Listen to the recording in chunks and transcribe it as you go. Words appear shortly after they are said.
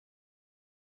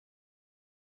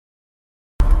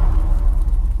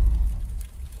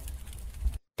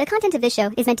The content of this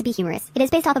show is meant to be humorous. It is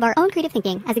based off of our own creative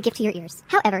thinking as a gift to your ears.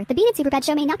 However, the Bean and Superbad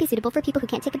show may not be suitable for people who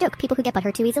can't take a joke, people who get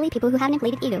butthurt too easily, people who have an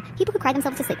inflated ego, people who cry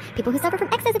themselves to sleep, people who suffer from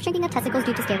excessive shrinking of testicles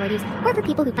due to steroid use, or for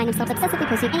people who find themselves obsessively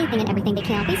posting anything and everything they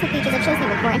can on Facebook pages of shows they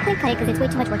work for and can't cut it because it's way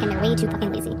too much work and they're way too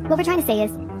fucking lazy. What we're trying to say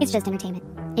is, it's just entertainment.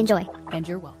 Enjoy. And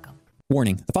you're welcome.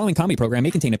 Warning, the following comedy program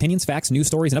may contain opinions, facts, news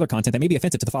stories, and other content that may be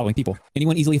offensive to the following people.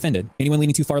 Anyone easily offended, anyone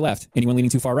leaning too far left, anyone leaning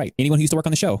too far right, anyone who used to work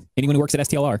on the show, anyone who works at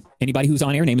STLR, anybody whose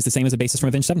on-air name is the same as the bassist from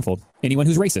Avenged Sevenfold, anyone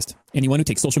who's racist, anyone who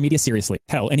takes social media seriously,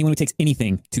 hell, anyone who takes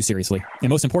anything too seriously, and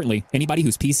most importantly, anybody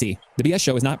who's PC. The BS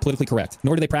show is not politically correct,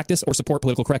 nor do they practice or support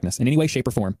political correctness in any way, shape,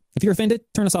 or form. If you're offended,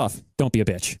 turn us off. Don't be a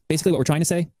bitch. Basically what we're trying to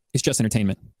say is just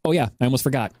entertainment. Oh yeah, I almost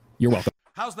forgot. You're welcome.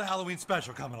 How's the Halloween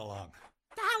special coming along?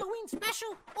 The Halloween special?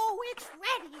 Oh, it's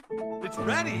ready. It's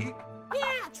ready?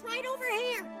 Yeah, it's right over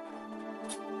here.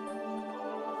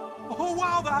 Oh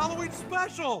wow, the Halloween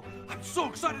special! I'm so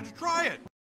excited to try it!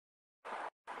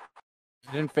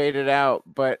 Didn't fade it out,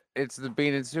 but it's the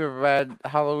Bean and Superbad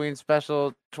Halloween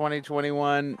special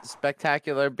 2021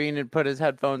 spectacular. Bean had put his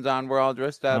headphones on. We're all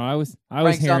dressed up. No, I was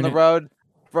Frank's hearing on the it. road,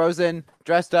 frozen,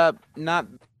 dressed up, not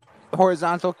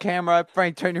horizontal camera.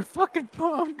 Frank, turn your fucking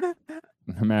phone.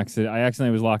 I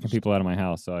accidentally was locking people out of my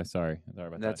house, so sorry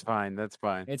about That's that. fine. That's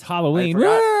fine. It's Halloween.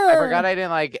 I forgot I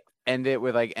didn't end it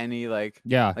with any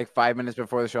Yeah. 5 minutes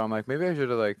before the show. I'm like, maybe I should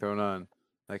have thrown on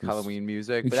Halloween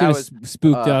music. We But should that have was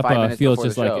spooked up. 5 minutes Feels before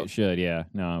just the like show. it should. Yeah.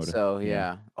 No. I would've, So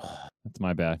yeah. That's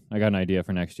my bad. I got an idea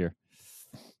for next year.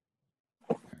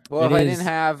 Well, It if I is- didn't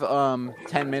have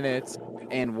 10 minutes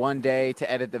and 1 day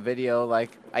to edit the video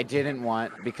like I didn't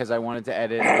want because I wanted to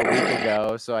edit a week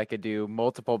ago so I could do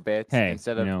multiple bits Hey,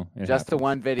 instead of it just the happens.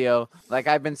 one video like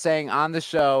I've been saying on the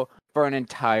show for an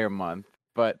entire month.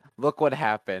 But look what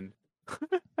happened.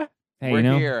 Hey, We're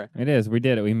here. It is. We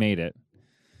did it. We made it.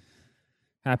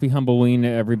 Happy Humbleween,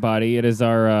 everybody! It is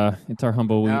our our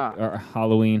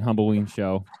Halloween Humbleween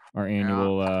show, our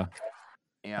annual.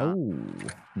 Yeah. Oh,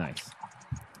 nice.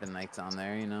 The night's on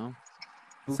there, you know.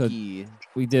 So Spooky.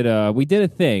 we did a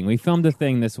thing. We filmed a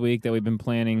thing this week that we've been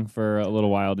planning for a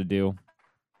little while to do,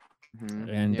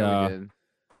 and Yeah, we did.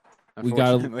 we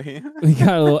got Unfortunately. we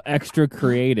got a little extra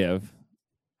creative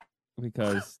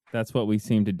because that's what we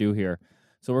seem to do here.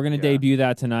 So we're gonna debut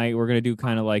that tonight. We're gonna do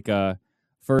kind of like a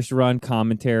first run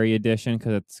commentary edition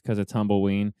because it's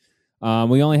Humbleween.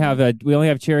 We only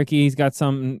have Cherokee. He's got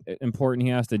something important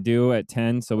he has to do at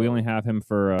 10, so we only have him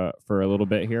for a little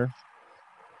bit here.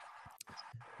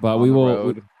 But On we the will.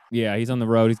 road. He's on the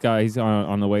road. He's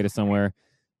on the way to somewhere.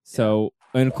 So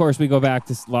and of course we go back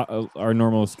to our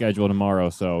normal schedule tomorrow.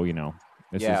 So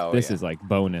this is like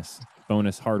bonus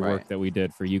hard work that we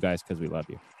did for you guys because we love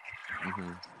you.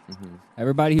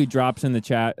 Everybody who drops in the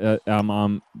chat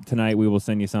tonight, we will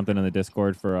send you something in the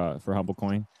Discord for Humble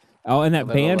Coin. Oh, and that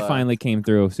band finally came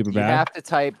through. Super bad.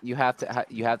 You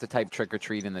have to type trick or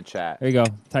treat in the chat. There you go.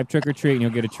 Type trick or treat and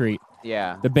you'll get a treat.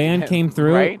 Yeah. The band came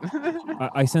through. Right?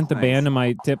 I sent the Nice. band to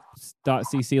my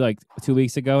tips.cc like 2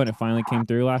 weeks ago, and it finally came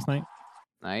through last night.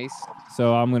 Nice.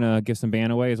 So I'm gonna give some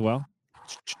band away as well.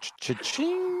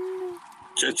 Cha-ching.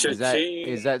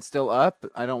 Is that still up?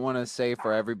 I don't want to say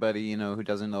for everybody who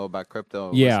doesn't know about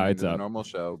crypto. Yeah, listening it's to the up. normal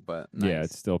show, but nice. Yeah,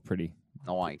 it's still pretty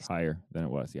nice. higher than it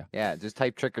was. Yeah. Yeah, just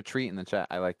type trick or treat in the chat.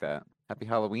 I like that. Happy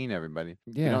Halloween, everybody.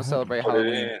 If Yeah, you don't celebrate Put it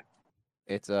Halloween, in.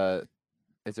 it's a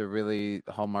really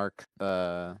hallmark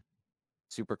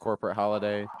super corporate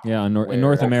holiday. Yeah, in where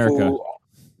North America. Food,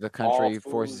 the country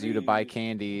all forces you to buy food.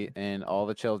 candy, and all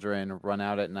the children run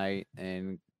out at night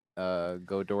and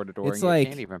go door to door It's and like get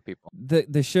candy from people.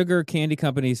 the sugar candy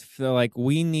companies feel like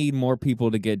we need more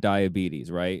people to get diabetes,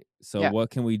 right? So Yeah.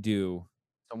 what can we do?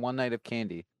 So one night of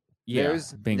candy. Yeah,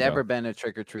 There's bingo. never been a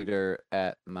trick or treater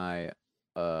at my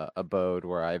abode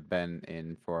where I've been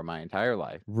in for my entire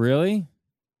life, Really?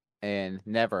 and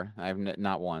never. I've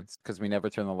not once because we never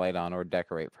turn the light on or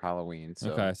decorate for Halloween.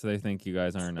 So Okay, so they think you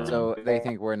guys aren't. so they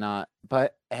think we're not.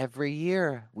 But every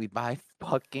year we buy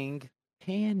fucking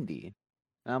candy.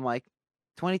 And I'm like,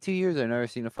 22 years I've never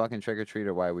seen a fucking trick or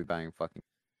treater. Why are we buying fucking?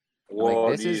 Well,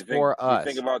 this do you is think, for do you us.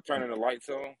 think about turning the lights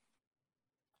on?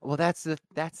 Well, that's the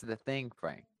thing,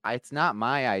 Frank. It's not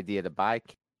my idea to buy,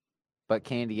 but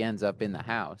candy ends up in the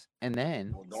house, and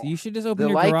then Well, So you should just open the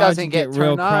your light garage doesn't and get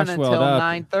real turned on Crushwelled until up.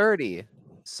 9:30.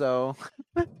 So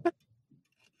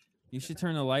You should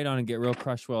turn the light on and get real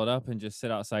Crushwelled up and just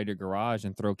sit outside your garage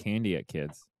and throw candy at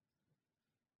kids.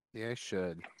 yeah, I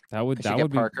should. That would I should that get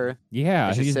would be. Parker. Yeah, I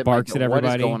he should just sit barks like, at what is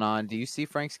everybody. going on? Do you see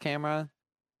Frank's camera?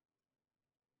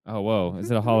 Oh, whoa!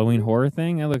 Is it a Halloween horror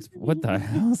thing? That looks. What the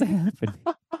hell's happening?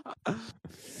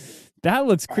 That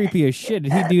looks creepy as shit.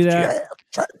 Did he do that?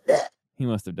 He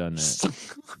must have done that.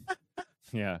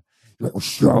 Yeah. The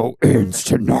show ends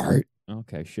tonight.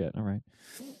 Okay, shit. All right.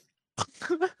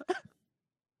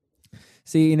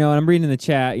 See, you know, and I'm reading in the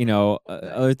chat, you know,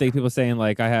 other things people saying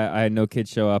like I had no kids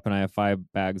show up and I have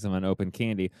 5 bags of unopened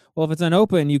candy. Well, if it's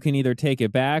unopened, you can either take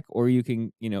it back or you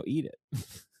can, you know, eat it.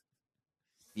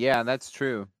 Yeah, that's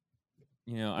true.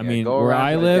 You know, I Yeah, mean, go where around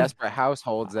I to the live, desperate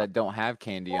households that don't have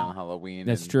candy on Halloween.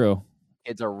 that's and true.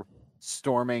 Kids are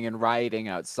storming and rioting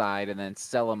outside, and then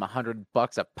sell them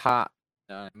 $100 a pop.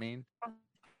 You know what I mean?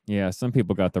 Yeah, some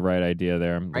people got the right idea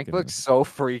there. I'm Frank looking looks so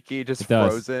freaky, just It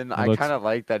does. frozen. It I looks kind of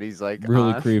like that he's like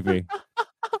really on. creepy.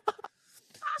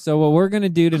 So what we're gonna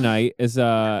do tonight is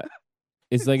like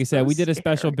I said, we did a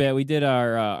special bit. We did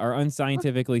our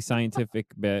unscientifically scientific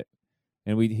bit,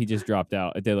 and he just dropped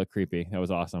out. It did look creepy. That was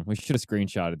awesome. We should have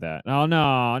screenshotted that. Oh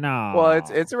no. Well,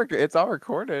 it's all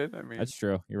recorded. I mean, That's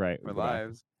true. You're right. we're We're back.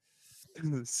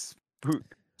 lives.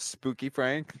 Spooky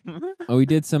Frank. Oh, we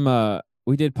did some.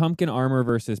 We did pumpkin armor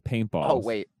versus paintballs. Oh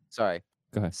wait, sorry.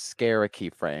 Go ahead.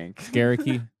 Scaraki Frank.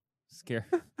 Scaraki.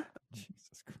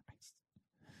 Jesus Christ.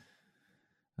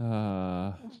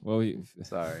 Well,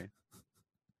 Sorry.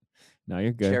 no,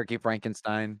 you're good. Cherokee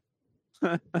Frankenstein.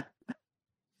 That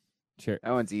Cher-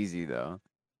 one's easy though.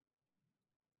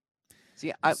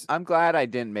 See, I'm glad I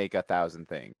didn't make 1,000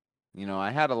 things. You know,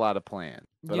 I had a lot of plans,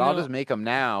 but You I'll know- just make them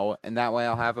now, and that way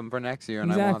I'll have them for next year,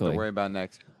 and I won't have Exactly. to worry about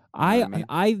next year. You know what I mean?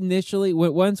 I initially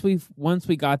once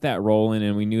we got that rolling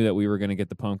and we knew that we were going to get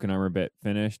the pumpkin armor bit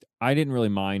finished, I didn't really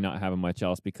mind not having much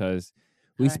else because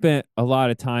we Right. spent a lot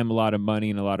of time, a lot of money,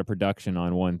 and a lot of production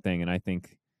on one thing, and I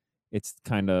think it's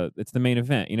the main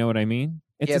event. You know what I mean?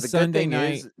 It's Yeah, a the Sunday good thing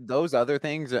night. is those other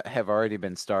things have already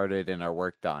been started and are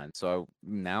worked on. So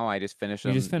now I just finish You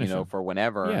them, just finish them. for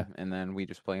whenever, Yeah. and then we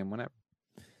just play them whenever.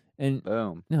 And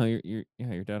Boom. no, you're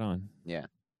dead on. Yeah.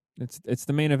 It's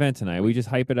the main event tonight. We just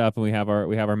hype it up and we have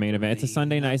our main event. It's a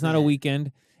Sunday night. It's not a event.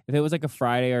 weekend. If it was like a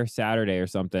Friday or Saturday or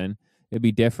something, it'd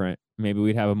be different. Maybe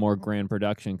we'd have a more grand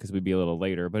production because we'd be a little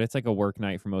later. But it's like a work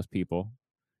night for most people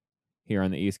here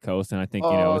on the East Coast, and I think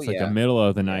Oh, it's like yeah. the middle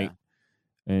of the Yeah. night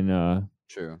in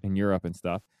True. Europe and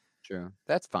stuff. True.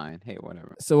 That's fine. Hey,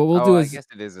 whatever. So what we'll do I is, guess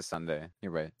it is a Sunday.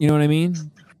 You're right. you know what I mean.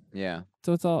 Yeah.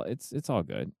 So it's all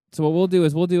good. So what we'll do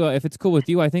is if it's cool with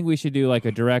you, I think we should do like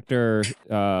a director,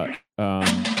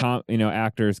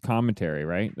 actor's commentary,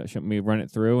 right? Shouldn't we run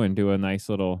it through and do a nice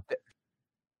little,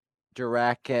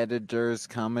 Direct editor's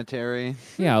commentary.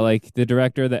 yeah, like the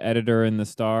director, the editor, and the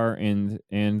star, and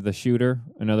the shooter.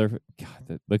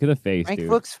 Look at the face, Frank dude.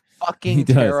 looks He fucking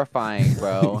does. terrifying,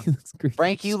 bro. He looks creepy.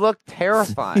 Frank, you look He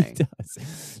terrifying.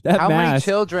 does. That How many mask.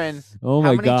 children? Oh how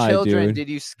my many god, children dude. did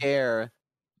you scare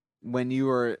when you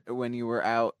were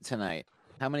out tonight?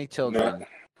 How many children?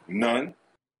 None.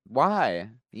 Why?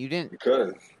 You didn't.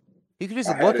 Because You could just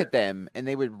I had look it at them and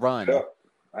they would run. up.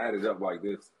 I had it up like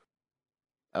this.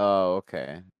 Oh,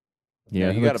 okay.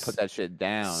 Yeah, he you got to looks put that shit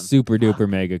down. super duper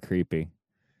mega creepy.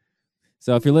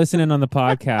 So if you're listening on the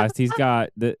podcast, you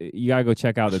gotta go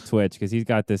check out the Twitch because he's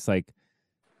got this like,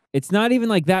 it's not even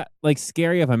like that like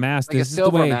scary of a mask. Like a This is the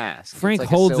silver way mask. It's Frank like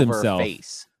a holds silver himself.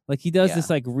 Face. Like he does Yeah. this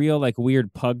like real like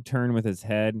weird pug turn with his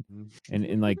head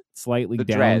and like slightly The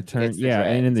down dreads. turn. It's the Yeah,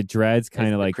 and then the dreads It's kind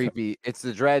of the like creepy. It's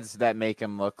the dreads that make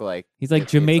him look like he's like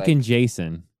it's Jamaican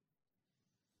Jason.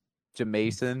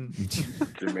 Jamason.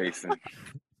 Jamason.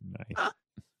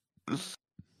 Nice.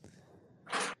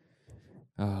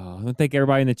 Oh, I want to thank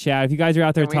everybody in the chat. If you guys are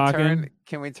out there talking,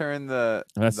 Can we turn the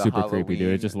That's the super creepy,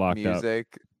 dude. It just Halloween locked up.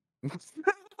 music?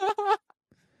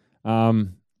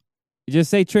 just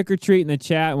say trick or treat in the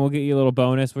chat, and we'll get you a little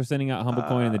bonus. We're sending out Humble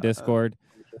Coin in the Discord.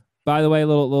 By the way,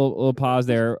 little pause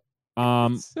there.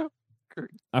 So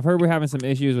I've heard we're having some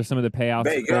issues with some of the payouts.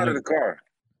 Hey, get out of the car.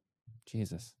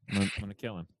 Jesus, I'm gonna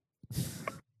kill him.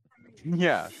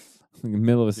 yeah, In the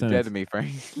middle of a you're dead sentence. to me,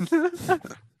 Frank.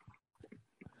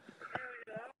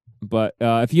 But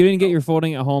if you didn't get your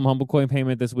folding at home Humble Coin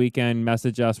payment this weekend,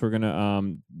 message us. We're gonna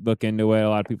look into it. A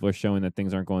lot of people are showing that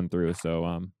things aren't going through,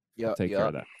 so we'll take care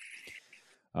of that.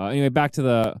 Anyway, back to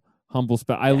the Humble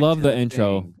spell. I love the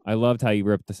intro. thing. I loved how you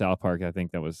ripped the South Park. I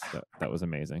think that was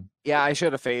amazing. Yeah, I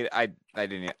should have faded. I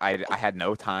didn't. I had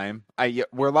no time.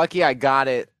 We're lucky I got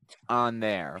it on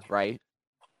there, right?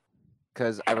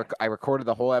 Because I recorded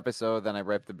the whole episode, then I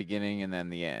ripped the beginning and then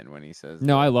the end when he says.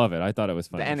 No, I love it. I thought it was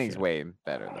fun. the as ending's shit. way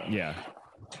better though. Yeah.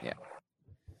 Yeah.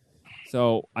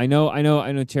 So I know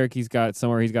Cherokee's got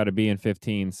somewhere he's got to be in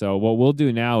 15. So what we'll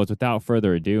do now is, without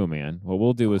further ado, man, what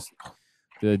we'll do is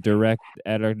the direct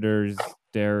editor's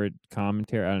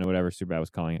commentary. I don't know, whatever Superbad was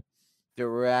calling it.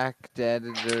 Direct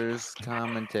editor's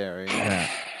commentary. Yeah.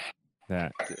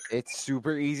 that. It's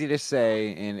super easy to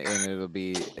say, and it'll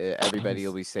be everybody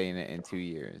will be saying it in 2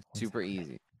 years. Super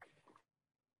easy.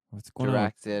 What's going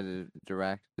on?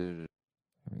 Directed. There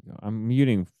we go. I'm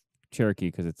muting Cherokee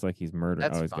because it's like he's murdered.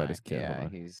 That's Oh, he's fine. got his kid. Yeah, Hold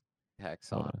on. he's hex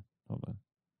Hold on. on. Hold on.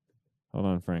 Hold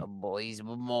on, Frank. Boys,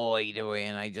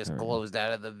 and I just There we go. closed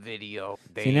out of the video.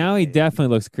 See, now he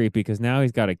definitely looks creepy because now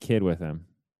he's got a kid with him.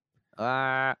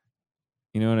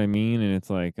 You know what I mean? And it's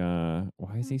like,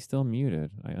 why is he still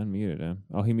muted? I unmuted him.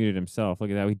 Oh, he muted himself. Look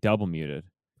at that. We double muted.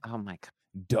 Oh my god.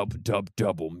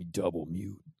 Double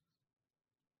mute.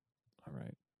 All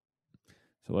right.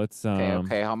 So let's.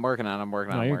 Okay. I'm working on.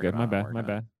 No, you're good. My bad.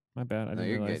 I No, didn't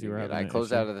you're realize good. you were You're good. having I that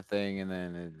closed issue. out of the thing and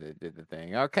then it did the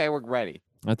thing. Okay, we're ready.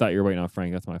 I thought you were waiting on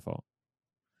Frank. That's my fault.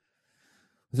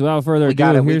 So without further We ado,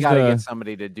 gotta here's get the.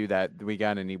 somebody to do that. We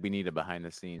need a behind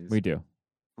the scenes. We do.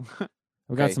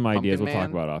 We got Okay, some ideas. Pumpkin We'll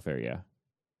talk Man. about off air. Yeah.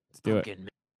 Let's do it.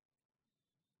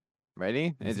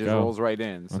 Ready? Let's It just go. rolls right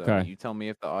in. So Okay. you tell me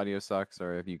if the audio sucks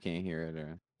or if you can't hear it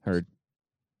or Heard.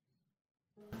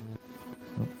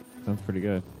 Oh, sounds pretty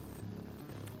good.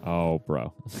 Oh,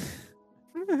 bro.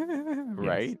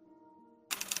 right?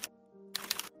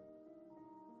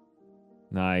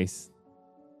 Nice.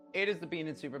 It is the Bean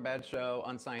and Superbad Show,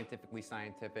 unscientifically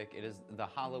scientific. It is the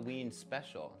Halloween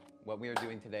special. What we are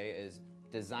doing today is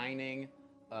designing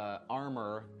an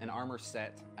armor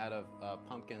set out of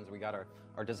pumpkins. We got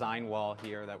our design wall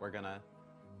here that we're gonna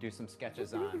do some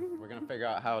sketches on. We're gonna figure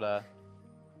out how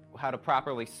to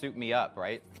properly suit me up,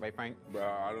 right? Right, Frank? Bro,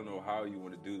 I don't know how you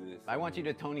want to do this. I want you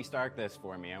to Tony Stark this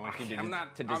for me. I want you to I'm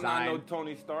not design. no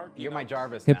Tony Stark. You're my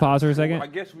Jarvis. Hit now. pause for a I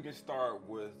second. guess we can start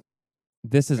with.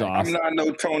 This is awesome. I'm not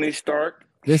no Tony Stark.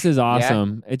 This is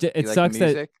awesome. It You like the sucks that.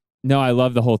 music? No, I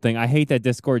love the whole thing. I hate that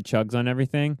Discord chugs on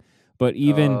everything, but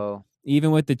even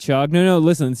with the chug, no,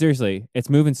 listen, seriously, it's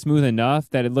moving smooth enough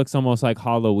that it looks almost like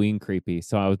Halloween creepy.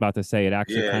 So I was about to say it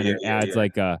actually kind of adds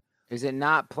like a. Is it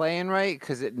not playing right?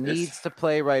 Because it needs to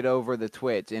play right over the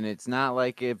Twitch, and it's not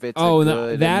like if it's Oh, a no,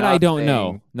 good that I enough don't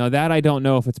know. thing. No, that I don't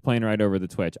know if it's playing right over the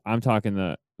Twitch. I'm talking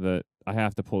the. I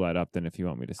have to pull that up then if you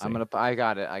want me to see. I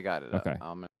got it. Okay.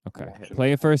 Up. Okay.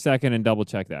 Play it for a second and double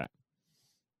check that.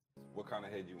 What kind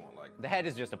of head you want? Like The head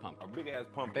is just a pumpkin. a big ass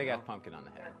pumpkin. Big ass huh? pumpkin on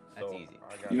the head. That's So, easy.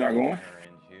 I got You not some going? orange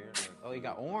here. Oh, you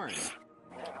got orange.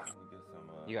 Let me get some,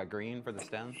 You got green for the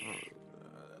stem.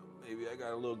 maybe I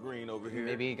got a little green over here.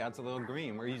 Maybe it got a little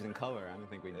green. We're using color. I don't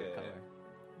think we did Yeah. color.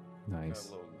 Got Nice.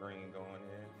 a little green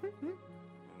going here. You know?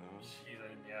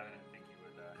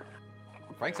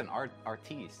 Frank's an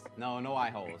artiste. No eye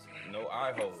holes. No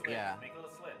eye holes. Yeah.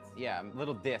 Yeah,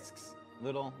 little discs.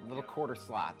 Little quarter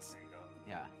slots.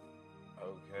 Yeah.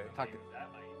 Okay. Talk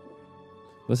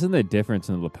Listen to the difference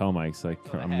in the lapel mics, like So the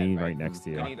from head, me right? right next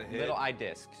to you. I need the head. little eye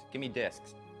discs. Give me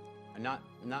discs. Not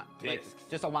like Discs.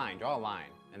 just a line. Draw a line,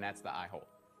 and that's the eye hole.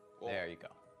 Oh. There you go.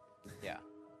 Yeah.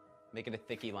 Make it a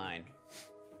thicky line.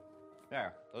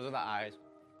 There. Those are the eyes.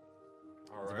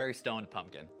 All It's a right. very stoned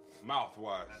pumpkin. Mouth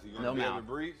wise. You gonna No be able mouth. to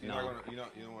breathe? You're No. not gonna,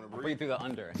 you don't want to Breathe breathe? through the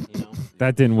under. You know.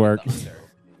 That didn't work. The under.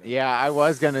 Yeah, I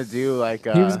was gonna do like.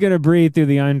 He was gonna breathe through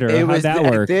the under. It How'd was that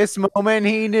at work? this moment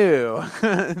he knew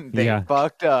they Yeah.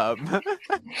 fucked up.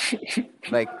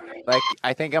 like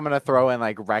I think I'm gonna throw in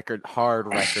like hard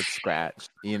record scratch.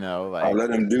 You know, I like let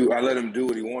him do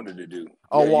what he wanted to do.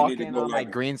 I'll Yeah, you walk need to in go on my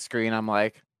like, green screen. I'm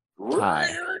like, hi,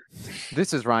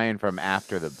 this is Ryan from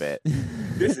After the Bit.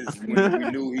 This is when we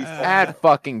knew he Add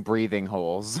fucking breathing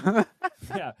holes.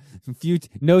 Yeah.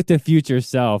 Note to future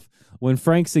self: when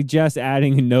Frank suggests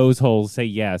adding nose holes, say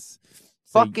yes. Say,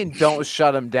 Fucking don't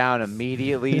shut him down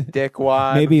immediately,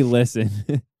 dickwad. maybe listen.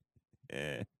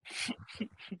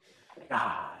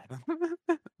 God.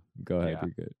 Go ahead. Yeah.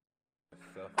 You're good.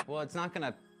 Well, it's not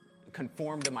gonna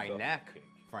conform to my neck,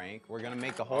 Frank. We're gonna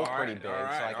make the hole All pretty right, big all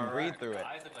right, so I can all breathe right. through it.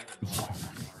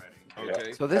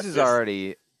 Okay. So this is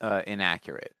already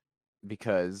inaccurate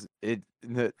because the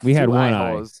We had two one eye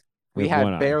eye. holes, We we had had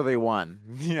one eye. barely one.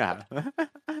 Yeah.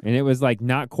 And it was like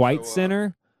not quite So,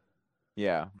 center.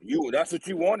 Yeah. That's what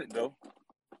you wanted though.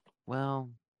 Well,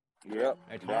 Yep.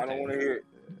 It's But I don't haunted. want to hear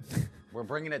it. We're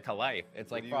bringing it to life.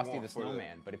 It's What like do you Frosty want the for the-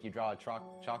 Snowman, but if you draw a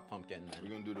chalk pumpkin, We're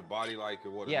then gonna do the body like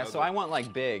or what? yeah. So I want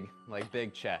like big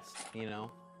chest. You know?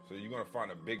 So you're gonna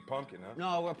find a big pumpkin, huh?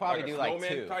 No, we'll probably a do like snowman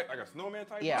two. type, like a snowman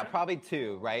type. Yeah, body? probably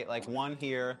two, right? Like one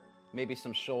here, maybe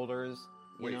some shoulders.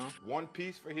 You Wait, know, one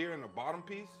piece for here and the bottom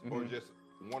piece, or Mhm. just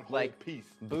one whole Like- piece?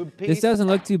 boob piece. This doesn't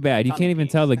look too bad. You tummy can't even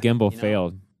piece, tell the gimbal you know?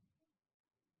 failed.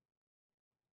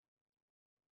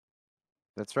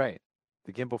 that's right.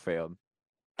 The gimbal failed.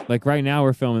 Like right now,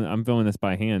 I'm filming this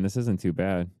by hand. This isn't too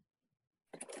bad.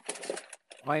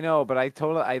 I know, but I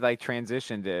like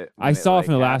transitioned it. I when saw it like,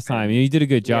 from the last time. happened. You did a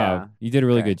good job. Yeah. You did a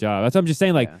really Okay. good job. That's what I'm just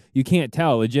saying. Like Yeah. you can't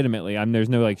tell legitimately. There's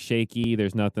no like shaky.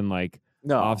 There's nothing like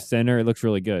No. off center. It looks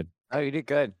really good. Oh, you did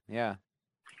good. Yeah.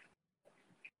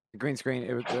 The green screen.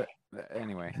 It was good.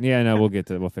 Anyway. Yeah, no,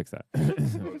 we'll fix that.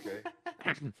 Okay.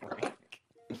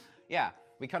 Yeah,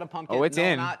 we cut a pumpkin. Oh, it's no,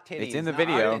 in. Not titties. It's in the No,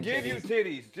 video. I I didn't didn't give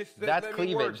you titties. Just That's let me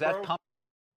cleavage. work, That's bro. pump.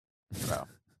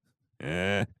 Bro.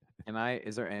 Eh.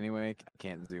 Is there any way I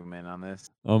can't zoom in on this?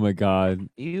 Oh my god.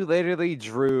 You literally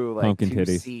drew like Pumpkin two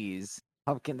titties. C's.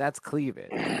 Pumpkin, that's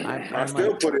cleavage. I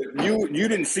still put it. You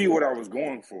didn't see what I was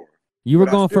going for. You were But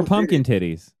I going still for pumpkin did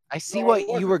titties. I see No, I what you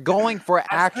wasn't. were going for. I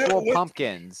still Actual looked-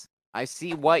 pumpkins. I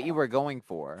see what you were going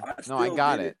for. No, I still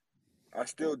got did it. I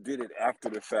still did it after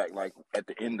the fact, like at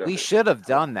the end of We it. should have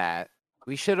done that.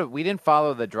 We didn't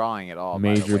follow the drawing at all.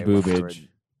 by the Major way, when we were- boobage.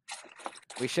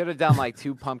 We should have done like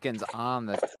two pumpkins on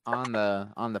the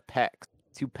pecs,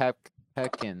 two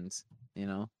pecans. You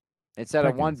know, instead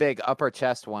of one Pecans. big upper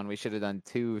chest one, we should have done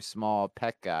two small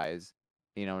pec guys.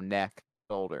 You know, neck,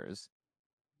 shoulders,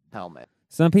 helmet.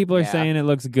 Some people are Yeah. saying it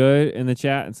looks good in the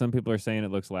chat, and some people are saying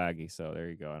it looks laggy. So there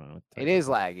you go. I don't know. What to tell It you. is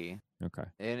laggy, Okay.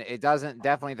 and it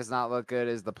definitely does not look good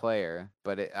as the player,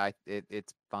 but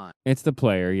it's fine. It's the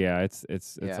player. Yeah. It's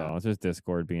Yeah. all. It's just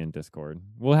Discord being Discord.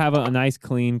 We'll have a nice,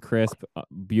 clean, crisp,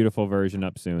 beautiful version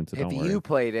up soon. So If don't worry. you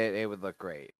played it, it would look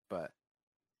great, but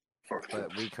Fuck.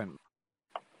 we couldn't.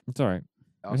 It's all right.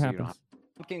 It Also, you don't happens.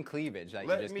 Pumpkin cleavage that you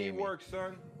Let just me gave me. work,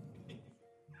 son.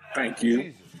 Thank you.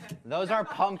 Jesus. Those are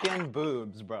pumpkin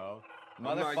boobs, bro. I'm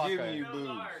not giving you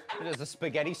boobs. It is a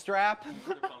spaghetti strap.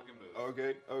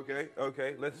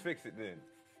 Okay. Let's fix it then.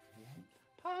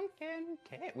 Pumpkin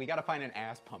cake. We gotta find an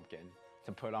ass pumpkin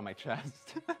to put on my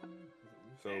chest.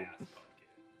 So,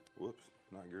 whoops,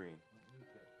 not green.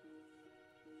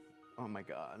 Oh my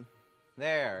god.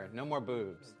 There, no more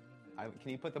boobs.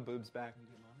 Can you put the boobs back?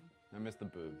 I miss the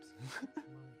boobs.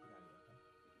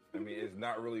 I mean, it's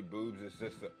not really boobs. It's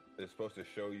just it's supposed to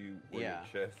show you where Yeah,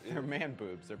 your chest is. they're man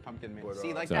boobs. They're pumpkin man. But,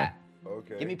 See, like Sorry. that.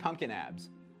 Okay. Give me pumpkin abs.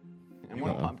 I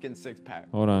want a Uh-oh. pumpkin six pack.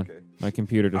 Hold on. Okay. My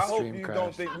computer I just. hope Stream you crash.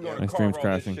 don't think we're gonna My carve stream's all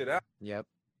crashing. this shit out. Yep.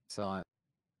 Saw it.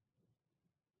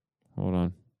 Hold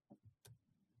on.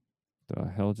 The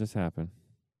hell just happened?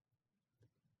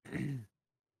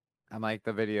 I'm like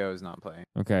the video is not playing.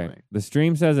 Okay. Right. The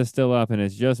stream says it's still up, and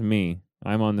it's just me.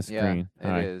 I'm on the screen. Yeah,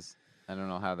 Hi. it is. I don't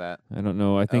know how that. I don't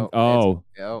know. I think. Oh,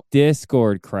 Oh,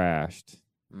 Discord crashed.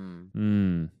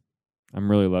 Mm. I'm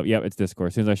really low. Yep, it's Discord.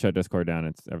 As soon as I shut Discord down,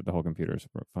 it's the whole computer is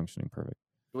functioning perfect.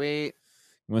 Wait.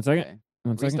 1 second. Okay.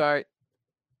 1 second. Restart.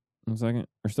 1 second.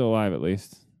 We're still alive at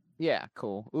least. Yeah.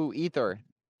 Cool. Ooh, ether.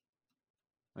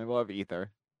 I love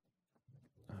ether.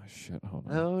 Oh shit! Hold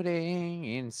on. Loading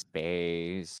in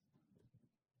space.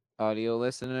 Audio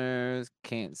listeners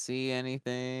can't see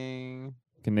anything.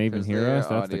 Can they even 'cause hear they're us?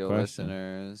 That's the audio question.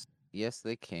 listeners. Yes,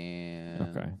 they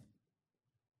can. Okay.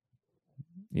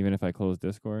 Even if I close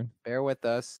Discord. Bear with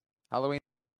us. Halloween.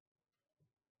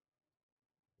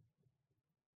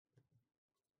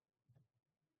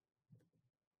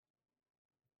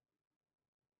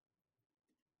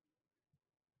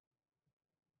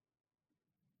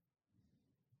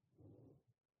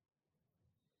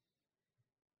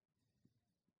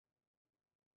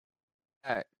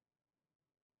 Back.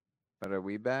 But are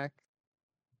we back?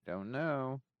 Don't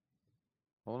know.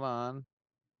 Hold on.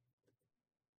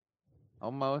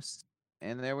 Almost.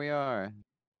 And there we are.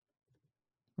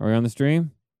 Are we on the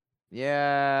stream?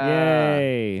 Yeah.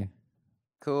 Yay!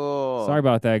 Cool. Sorry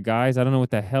about that, guys. I don't know what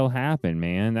the hell happened,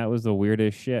 man. That was the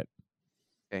weirdest shit.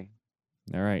 Okay.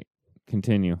 All right.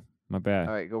 Continue. My bad.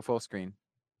 All right, go full screen.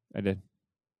 I did.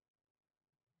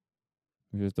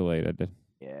 It was just delayed. I did.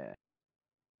 Yeah.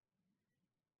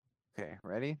 Okay,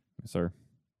 ready? Yes, sir.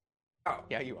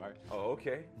 Yeah, you are. Oh,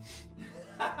 okay.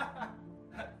 I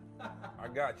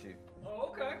got you.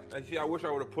 Oh, okay. And see, I wish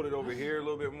I would have put it over here a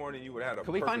little bit more, then you would have had a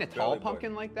Could we find a perfect tall belly button.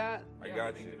 pumpkin like that? I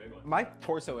got you. My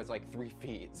torso is like 3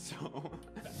 feet, so.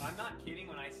 I'm not kidding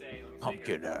when I say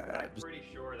Pumpkin I'm abs. pretty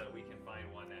sure that we can find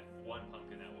one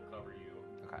pumpkin that will cover you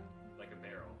Okay. like a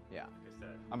barrel. Yeah. Like I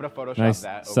said. I'm gonna Photoshop Nice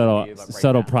that. over subtle you, like, right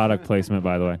subtle now. product placement,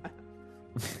 by the way.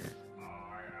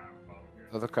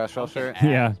 Oh, the Crushwell shirt? Pumpkin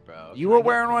Yeah. abs, bro. You Can were I get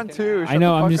wearing one pumpkin too. abs? I Shut know.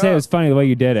 the I'm fuck just saying it up. was funny the way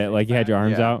you did it. Like you had your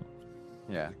arms Yeah. out.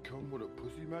 Yeah. Come with a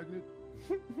pussy magnet?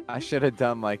 I should have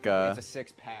done like It's a a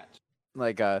 6 patch. and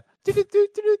it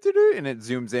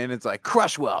zooms in. It's like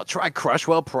Crushwell. Try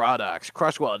Crushwell products.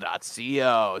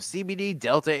 Crushwell.co. CBD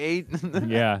Delta 8.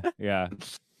 Yeah, yeah.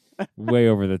 Way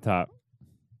over the top.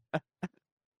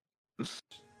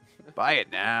 Buy it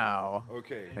now.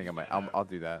 Okay. I think I might. I'll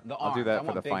do that. The I'll do arms. that I for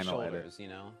want the big final edit. shoulders, you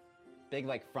know? Big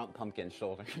like front pumpkin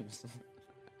shoulders.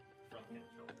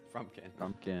 Frumpkin.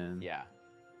 Pumpkin. Yeah.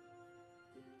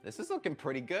 This is looking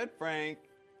pretty good, Frank.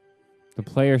 The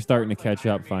player's starting to catch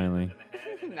up finally.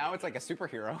 Now it's like a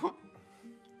superhero.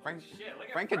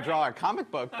 Frank can draw a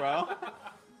comic book, bro.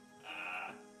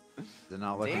 Is it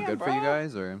not looking Damn, good for you bro.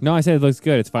 guys, or? No, I said it looks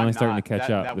good. It's finally I'm starting to not. catch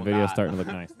That- up. that The will video's not. starting to look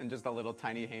nice. And just a little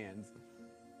tiny hands.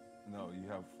 No, you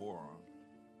have forearm.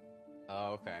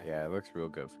 Oh, okay. Yeah, it looks real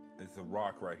good. It's a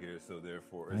rock right here, so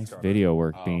therefore it's Nice kinda video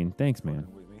work, Oh. Bean. Thanks, man.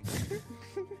 with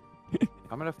me.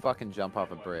 I'm gonna fucking jump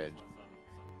off a bridge.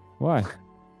 Why?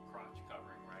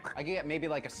 I get maybe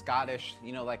like a Scottish,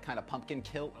 you know, like kind of pumpkin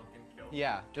kilt.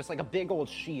 Yeah, just like a big old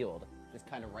shield, just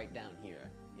kind of right down here.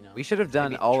 You know. We should have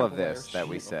done Maybe all of triple layer this that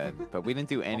we shield. said, but we didn't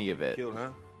do any of it. Killed, huh?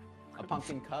 A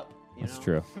pumpkin cup. You That's know?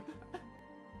 true.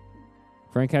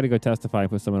 Frank had to go testify and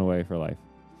put someone away for life.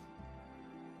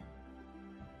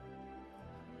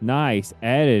 Nice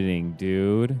editing,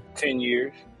 dude. 10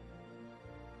 years.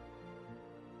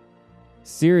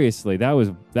 Seriously, that was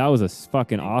a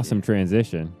fucking awesome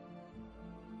transition.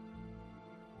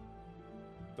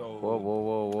 So Whoa, whoa,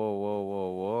 whoa, whoa, whoa,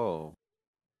 whoa, whoa!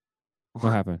 What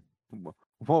happened?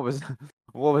 What was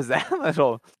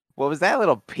that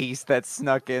little piece that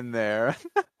snuck in there?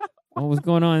 What was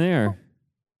going on there?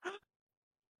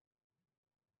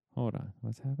 Hold on,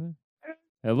 what's happening?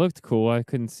 It looked cool. I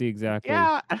couldn't see exactly.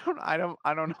 Yeah, I don't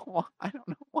know why. I don't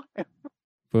know why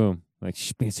Boom. Like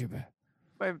Spencer.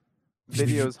 my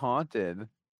video's haunted.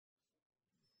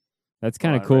 That's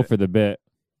kind of on, cool right. for the bit.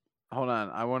 Hold on,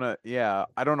 I wanna. Yeah,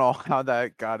 I don't know how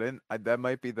that got in. That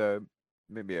might be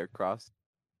maybe a cross.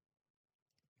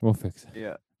 We'll fix it.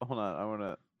 Yeah, hold on, I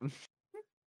wanna.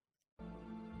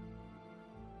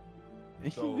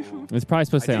 So It's probably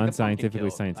supposed to say I dig the pumpkin unscientifically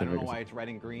kilt. I scientific. don't know or why something. it's red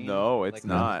and green. No, it's like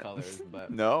not. Colors,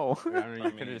 but No, I don't know,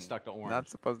 you could have just stuck to orange. not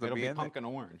supposed to It'll be be in there. pumpkin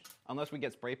orange, unless we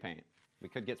get spray paint. We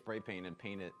could get spray paint and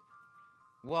paint it.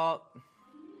 Well,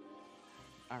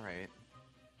 all right.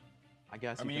 I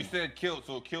guess. I mean, you said kilt,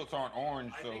 so kilts aren't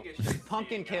orange. So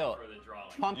pumpkin kilt.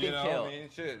 Pumpkin you know kilt. what I mean?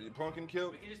 Shit, pumpkin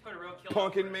kilt. We can just put a real kill.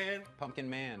 Pumpkin man. Pumpkin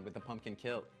man with the pumpkin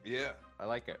kilt. Yeah. I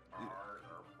like it.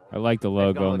 I like the It's gonna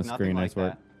logo on look the nothing screen. like Nice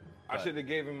work. that. I should have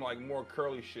gave him like more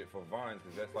curly shit for vines,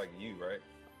 cause that's like you, right?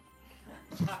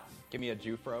 Give me a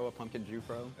Jufro, a pumpkin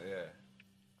Jufro. Yeah.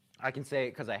 I can say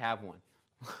it because I have one.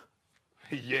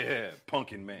 Yeah,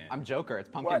 pumpkin man. I'm Joker. It's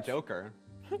pumpkin What? Joker.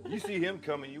 You see him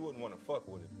coming, you wouldn't want to fuck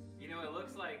with him. You know, it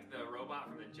looks like the robot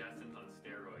from the Jetsons on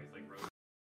steroids. Like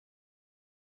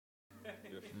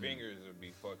Your fingers would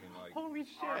be fucking like. Holy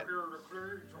shit.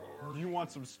 You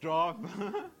want some stuff?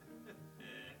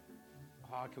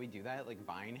 Oh, can we do that? Like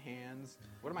vine hands?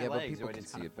 What are my Yeah, but legs? people Do I can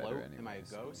just see kind of it better float? Am I a anyways,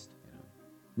 so, ghost?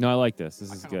 No, I like this.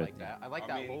 This I is kind of good. like that. I like I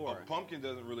that mean, lore. a pumpkin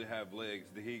doesn't really have legs.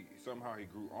 Somehow he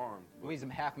grew arms. Well, he's a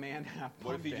half man, half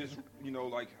What if pumpkin. he just,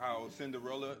 like how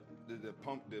Cinderella, the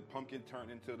pumpkin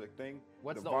turned into the thing?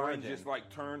 What's the vine origin? just like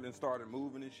turned and started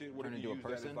moving and shit. What Turned if you into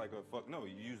a use that as person? like a fuck? No,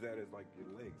 you use that as like your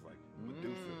legs, like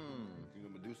Medusa. You know,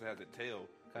 Medusa has a tail.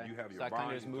 Okay. You have your So I kinda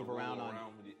vines just move to roll around on,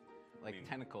 with it. like I mean,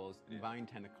 tentacles, yeah. vine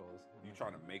tentacles. You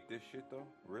trying to make this shit though?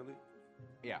 Really?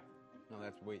 Yeah. No,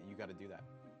 that's wait. You got to do that.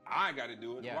 I got to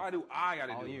do it. Yeah. Why do I got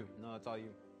to All do you. it? No, it's all you.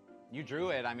 You drew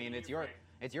it. I mean, it's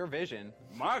your vision.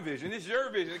 My vision. It's your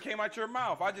vision. It came out your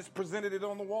mouth. I just presented it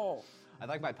on the wall. I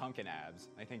like my pumpkin abs.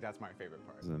 I think that's my favorite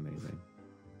part. This is amazing.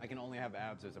 I can only have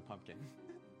abs as a pumpkin.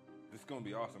 This is gonna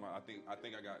be awesome. I think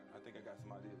I got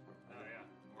some ideas, bro. Oh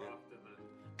yeah, we're off to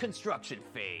the Construction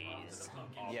phase.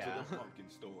 Off Yeah. to the pumpkin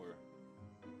store.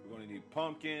 We're gonna need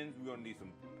pumpkins. We're gonna need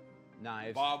some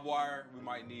Knives. barbed wire. We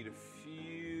might need a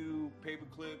few paper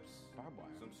clips. Barbed wire.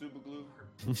 Some super glue.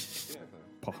 Yeah.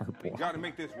 Barbed We wire. gotta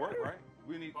make this work, right?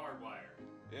 We need. barbed wire.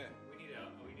 Yeah.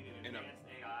 We need an And a- advanced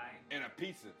AI. And a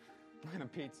pizza. And a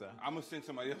pizza. I'm gonna send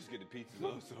somebody else to get the pizzas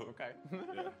also. Okay.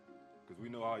 Yeah. Because we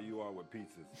know how you are with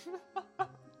pizzas.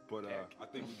 But I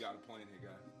think we got a plan here,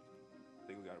 guys. I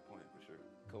think we got a plan for sure.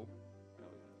 Cool. Hell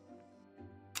yeah.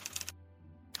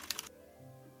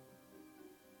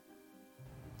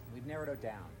 We've narrowed it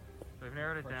down. So we've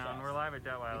narrowed it For down. chefs. We're live at We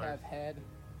Detweiler's, have head,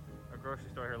 a grocery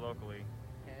store here locally.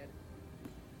 head,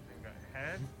 We've got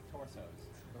head. torsos.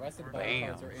 The rest of the body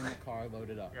parts are in the car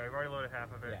loaded up. Yeah, we've already loaded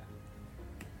half of it.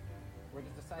 Yeah. We're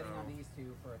just deciding on these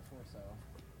two for a torso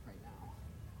right now.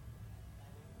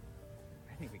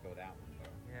 I think we go that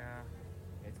one.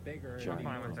 Yeah. It's bigger, Sure. it'd be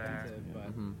I'm fine more with that. expensive,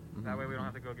 but That way we don't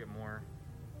have to go get more.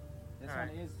 this All one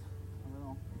right. is a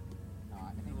little. No,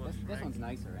 I think little this shrink. one's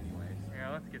nicer, anyways.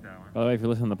 Yeah, let's get that one. By the way, if you're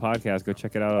listening to the podcast, go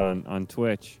check it out on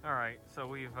Twitch. All right, so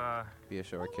we've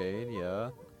BS Arcade, yeah.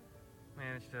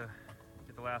 managed to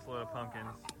get the last load of pumpkins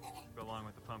to go along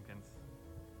with the pumpkins.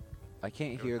 I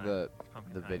can't Go hear time. the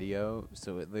Pumpkin time. video,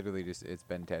 so it literally it's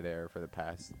been dead air for the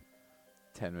past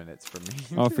 10 minutes for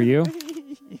me. Oh, for you?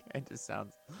 It just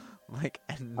sounds like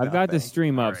I've got the nothing.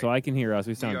 stream up, Alright. so I can hear us.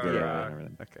 We sound are, good uh, and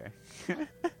everything. Okay.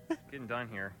 Getting done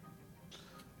here.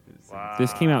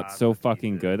 This came out so Lots of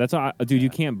fucking pieces. good. That's why, dude. You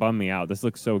can't bum me out. This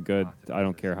looks so good. I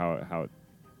don't care how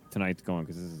tonight's going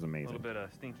because this is A little amazing. bit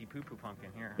of stinky poo poo pumpkin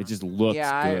here. It just looks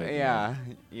yeah,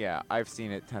 good. yeah. I've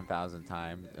seen it 10,000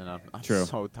 times, and I'm True.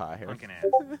 so tired. Pumpkin ass.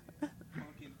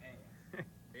 Pumpkin ass.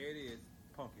 There it is.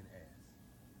 Pumpkin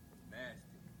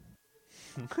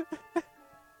ass. Nasty.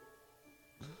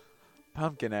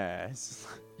 Pumpkin ass.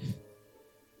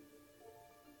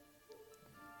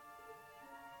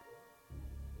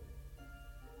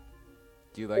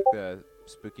 Do you like the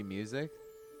spooky music?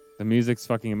 The music's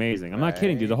fucking amazing. I'm not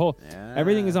kidding, dude. The whole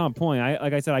everything is on point.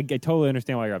 Like I said, I totally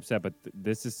understand why you're upset, but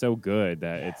this is so good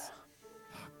that it's.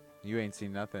 You ain't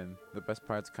seen nothing. The best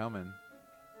part's coming.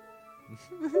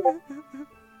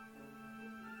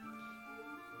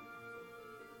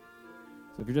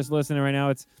 So if you're just listening right now,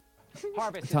 it's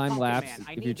Harvest is time Pumpkin lapse. Man.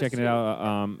 I If need you're the checking it suit.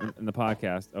 out in the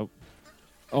podcast.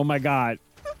 Oh my God.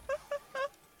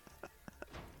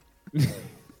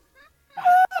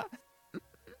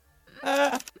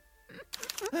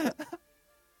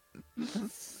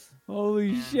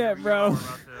 Holy shit, bro.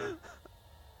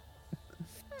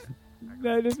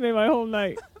 That just made my whole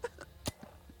night.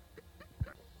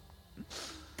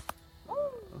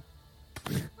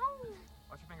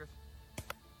 Watch your fingers.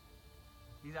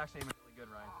 He's actually aiming really good,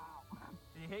 Ryan.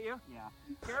 Did he hit you? Yeah.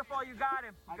 Careful, you got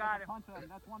him. You got him. Punch him.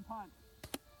 That's one punch.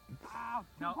 Ow,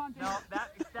 two No, punches. no,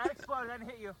 that exploded. That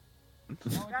didn't hit you. No,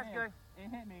 it That's did. good. It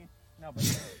hit me. No, but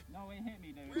no, it hit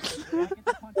me, dude. I get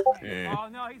the punch right. Yeah. Oh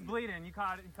no, he's bleeding. You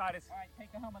caught it. You caught his. All right,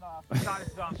 take the helmet off. You caught his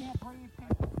thumb. Can't breathe.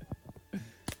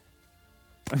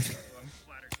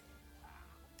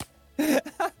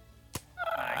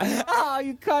 Oh,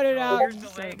 you cut it out. Here's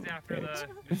the legs after the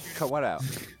Cut what out?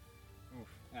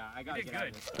 Yeah, I gotta You did get out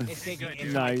of good. this. It's You did digging good,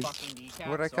 into Nice. my fucking kneecap.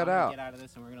 What'd I so cut I'm gonna out? Get out of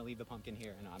this, and we're gonna leave the pumpkin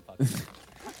here. No, I'm fucking.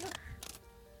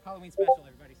 Halloween special,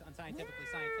 everybody. Unscientifically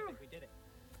scientific. We did it.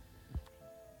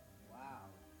 Wow.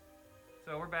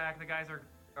 So we're back. The guys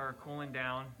are cooling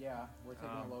down. Yeah, we're taking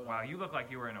a load Wow, off. you look like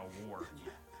you were in a war.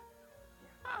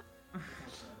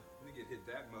 Didn't get hit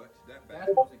that much. That bad.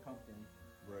 That's mostly pumpkin.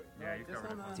 Right. Yeah, you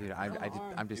covered it. Dude,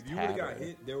 I'm just If you would've got tattered.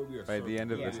 hit, there would be a By the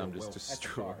end of circle. this, Yeah. I'm just Well,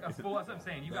 destroyed. That's what I'm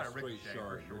saying. You got a That's straight ricochet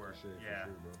shard, for sure. ricochet for Yeah.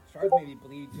 sure, bro. Shards made me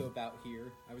bleed to about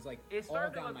here. I was like, It all started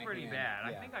to down look my pretty hand. bad.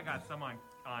 I Yeah. think I got some on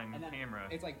And then camera.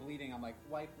 It's like bleeding. I'm like,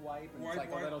 wipe, and Wipe, it's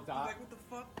like wipe. a little I'm dot. like, what the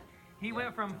fuck? He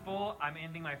went from full, I'm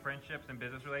ending my friendships and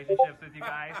business relationships with you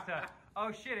guys to,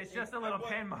 oh shit, it's just a little But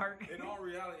pen mark. In all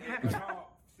reality, in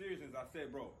all seriousness, I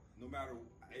said, bro, no matter,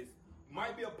 it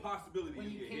might be a possibility When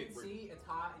you you get can't hit, bro. see, it's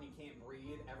hot, and you can't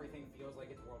breathe. Everything feels like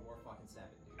it's World War fucking 7,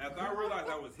 dude. As I realized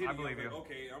I was hitting I believe you, you. I was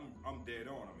like, okay, I'm dead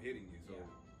on. I'm hitting you. So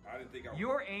I didn't think I was.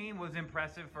 Your aim was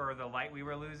impressive for the light we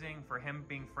were losing, for him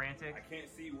being frantic. I can't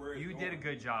see where it's You did a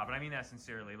good job, and I mean that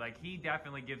sincerely. Like, he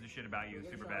definitely gives a shit about you,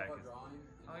 super bad.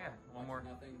 Oh yeah, one more.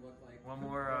 Nothing looked like. One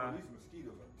more, These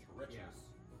mosquitoes are treacherous.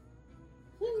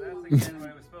 That's again what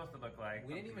it was supposed to look like.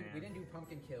 We didn't Man. do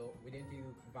pumpkin kill. We didn't do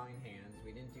vine hands.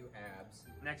 We didn't do abs.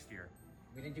 Next year.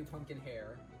 We didn't do pumpkin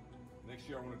hair. Next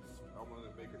year, I wanted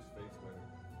to make his face better.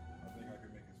 I think I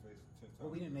could make his face 10 times. Well,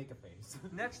 we didn't make a face.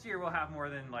 Next year we'll have more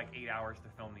than like 8 hours to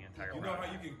film the entire You know run. how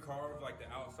you can carve like the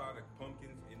outside of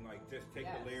pumpkins and like just take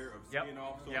Yes. the layer of Yep. skin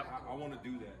off? So Yep. I want to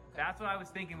do that. That's what I was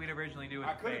thinking we'd originally do with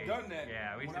I the could have face. done that.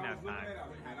 Yeah, we just when didn't have I was looking time. at it, I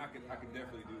was like, man, I could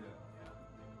definitely do that.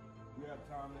 We have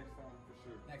time next time for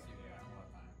sure. Next year, yeah, we'll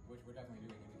have time. Which we're definitely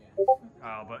doing it again.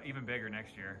 Oh, but even bigger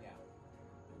next year. Yeah.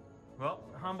 Well,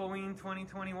 Humbleween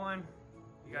 2021.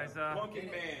 You guys, Pumpkin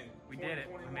Man. we did it.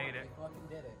 We made it. We fucking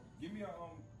did it. Give me a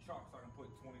chalk so I can put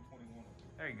 2021 on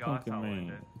it. There you go. Pumpkin That's all Man.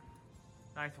 with it.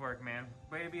 Nice work, man.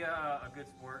 Way to be a good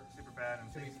sport. Super bad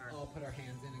and Should we thanks for. all put our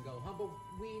hands in and go,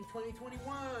 Humbleween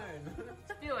 2021?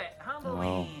 Let's do it. Oh,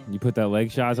 Humbleween. you put that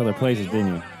leg shots other places,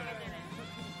 didn't you?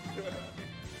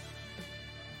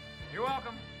 You're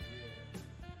welcome.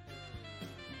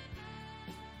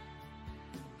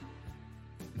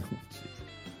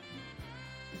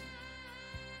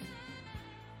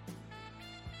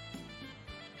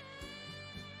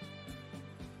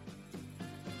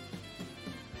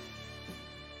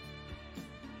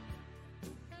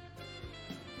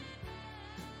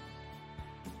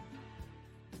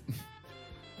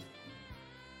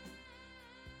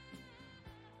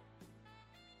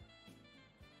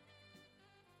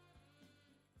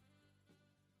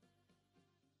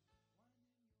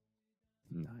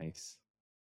 Nice.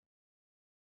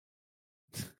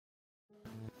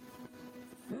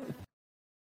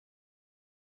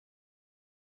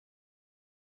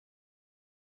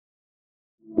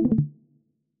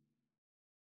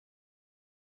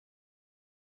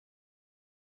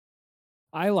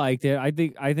 I liked it. I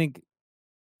think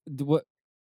what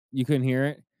you couldn't hear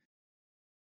it.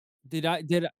 Did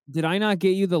I not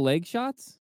get you the leg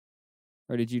shots,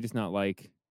 or did you just not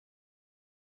like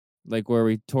where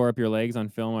we tore up your legs on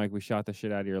film? Like we shot the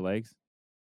shit out of your legs.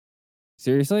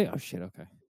 Seriously? Oh shit. Okay,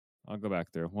 I'll go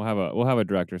back through. We'll have a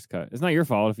director's cut. It's not your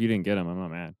fault if you didn't get them. I'm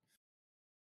not mad.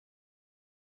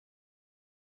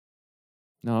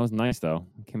 No, it was nice though.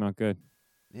 It came out good.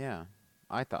 Yeah,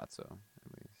 I thought so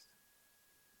at least.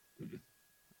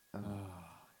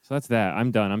 So that's that.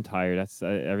 I'm done. I'm tired. That's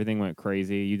everything went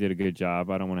crazy. You did a good job.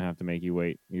 I don't want to have to make you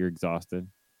wait. You're exhausted.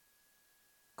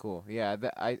 Cool. Yeah,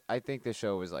 I think the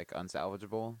show was like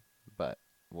unsalvageable, but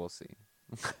we'll see.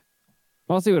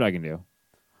 I'll see what I can do.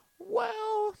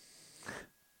 Well,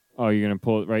 oh, you're gonna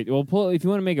pull it right? Well, pull if you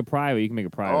want to make it private. You can make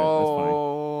it private.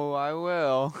 Oh, I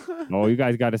will. That's fine. Oh, you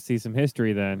guys got to see some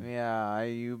history then. Yeah,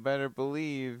 you better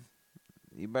believe.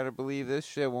 You better believe this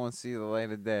shit won't see the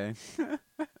light of day.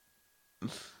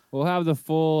 We'll have the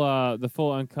full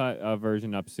uncut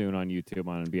version up soon on YouTube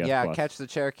on BS Yeah, Plus. catch the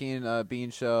Cherokee and Bean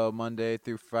show Monday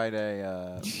through Friday.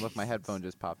 Look, my headphone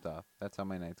just popped off. That's how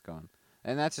my night's going.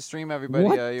 And that's a stream, everybody.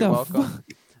 What You're the welcome.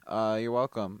 You're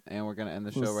welcome. And we're gonna end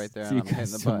the show right there. See you I'm hitting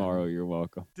guys the button. tomorrow. You're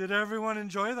welcome. Did everyone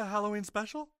enjoy the Halloween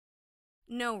special?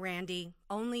 No, Randy.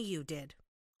 Only you did.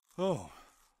 Oh,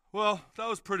 well, that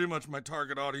was pretty much my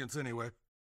target audience anyway.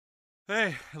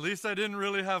 Hey, at least I didn't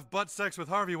really have butt sex with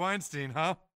Harvey Weinstein,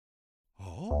 huh?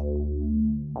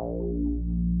 Oh?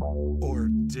 Or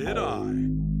did I?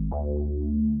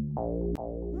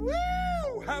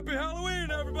 Woo! Happy Halloween!